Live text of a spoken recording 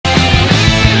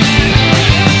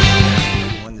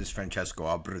Francesco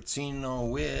Abbruzzino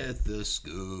with the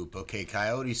scoop. Okay,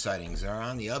 coyote sightings are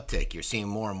on the uptick. You're seeing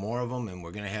more and more of them, and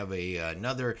we're going to have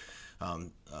another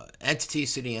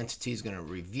city entity is going to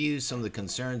review some of the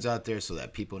concerns out there so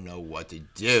that people know what to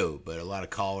do. But a lot of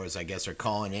callers, I guess, are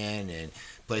calling in, and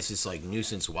places like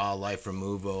nuisance wildlife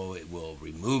removal, it will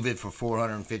remove it for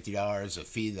 $450, a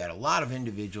fee that a lot of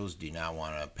individuals do not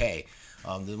want to pay.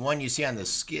 The one you see on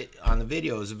the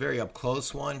video is a very up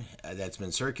close one that's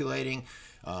been circulating.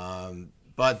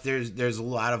 But there's a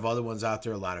lot of other ones out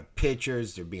there, a lot of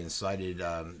pictures. They're being cited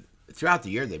throughout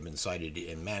the year. They've been cited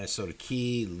in Minnesota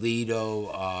Key, Lido,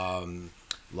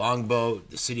 Longboat,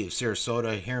 the city of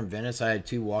Sarasota, here in Venice. I had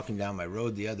two walking down my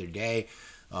road the other day.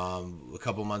 A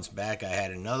couple months back, I had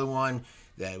another one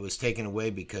that was taken away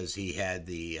because he had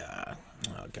the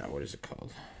oh God, what is it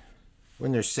called?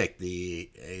 When they're sick,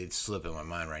 it's slipping my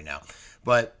mind right now,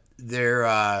 but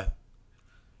they're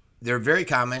very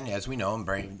common, as we know,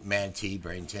 in Manatee,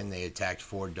 Bradenton. They attacked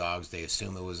 4 dogs. They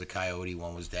assume it was a coyote.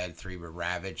 1 was dead. 3 were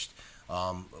ravaged.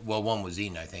 Well, 1 was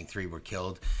eaten. I think 3 were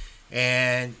killed.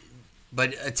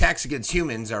 But attacks against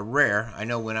humans are rare. I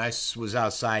know when I was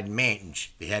outside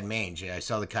mange, they had mange. I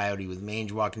saw the coyote with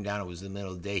mange walking down. It was the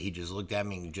middle of the day. He just looked at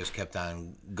me and just kept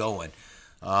on going.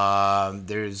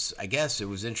 I guess it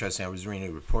was interesting. I was reading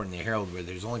a report in the Herald where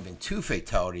there's only been 2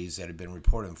 fatalities that have been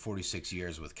reported in 46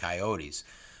 years with coyotes.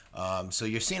 So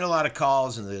you're seeing a lot of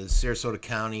calls in the Sarasota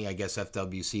County. I guess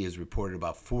FWC has reported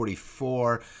about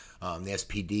 44. The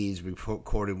SPD's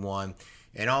recorded 1.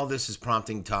 And all this is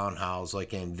prompting town halls.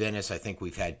 Like in Venice, I think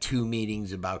we've had 2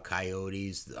 meetings about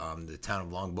coyotes. The town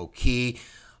of Longboat Key,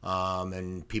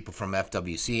 and people from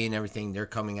FWC and everything, they're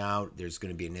coming out. There's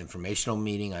going to be an informational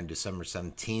meeting on December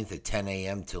 17th at 10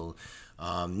 a.m. till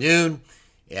noon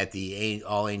at the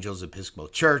All Angels Episcopal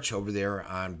Church over there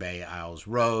on Bay Isles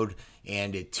Road,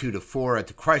 and at 2 to 4 at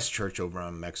the Christ Church over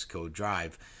on Mexico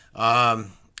Drive.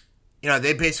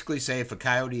 They basically say if a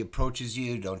coyote approaches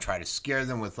you, don't try to scare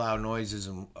them with loud noises,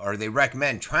 or they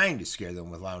recommend trying to scare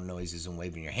them with loud noises and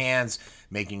waving your hands,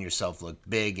 making yourself look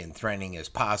big and threatening as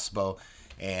possible,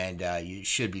 and you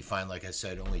should be fine. Like I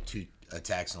said, only 2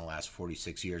 attacks in the last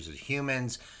 46 years as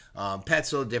humans.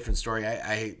 Pets, a little different story.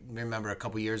 I remember a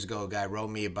couple years ago, a guy wrote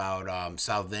me about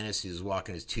South Venice. He was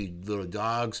walking his 2 little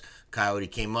dogs. Coyote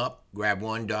came up, grabbed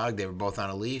 1 dog. They were both on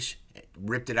a leash,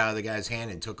 ripped it out of the guy's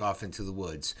hand, and took off into the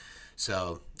woods.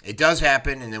 So it does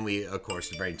happen. And then of course,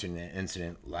 the Bradenton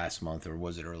incident last month, or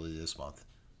was it early this month?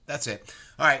 That's it.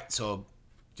 All right. So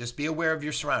just be aware of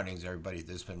your surroundings, everybody.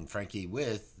 This has been Frankie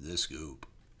with The Scoop.